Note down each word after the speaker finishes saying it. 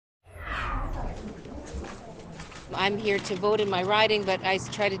I'm here to vote in my riding, but I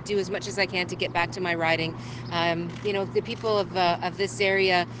try to do as much as I can to get back to my riding. The people of this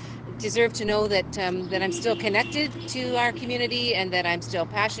area deserve to know that I'm still connected to our community and that I'm still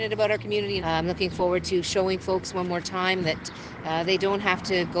passionate about our community. I'm looking forward to showing folks one more time that they don't have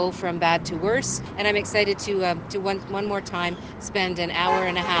to go from bad to worse. And I'm excited to one more time spend an hour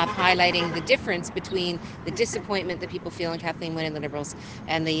and a half highlighting the difference between the disappointment that people feel in Kathleen Wynne and the Liberals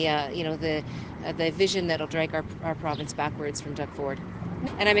and the vision that'll drag our province backwards from Doug Ford.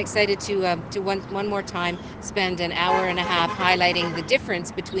 And I'm excited to one more time spend an hour and a half highlighting the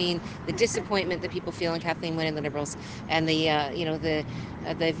difference between the disappointment that people feel in Kathleen Wynne and the Liberals and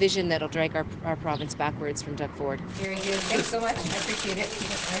the vision that'll drag our province backwards from Doug Ford. Very good. Thanks so much. I appreciate it.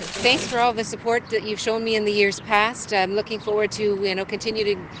 Thanks for all the support that you've shown me in the years past. I'm looking forward to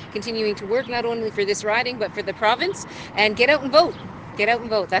continuing to work not only for this riding but for the province. And get out and vote. Get out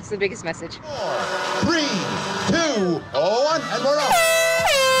and vote. That's the biggest message. 4, 3, 2, 1, and we're off.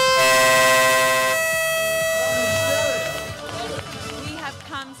 We have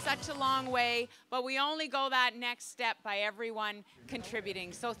come such a long way, but we only go that next step by everyone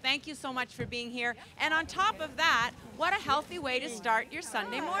contributing. So thank you so much for being here. And on top of that, what a healthy way to start your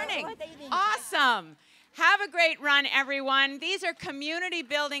Sunday morning. Awesome. Have a great run, everyone. These are community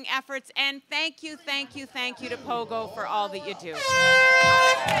building efforts, and thank you to Pogo for all that you do.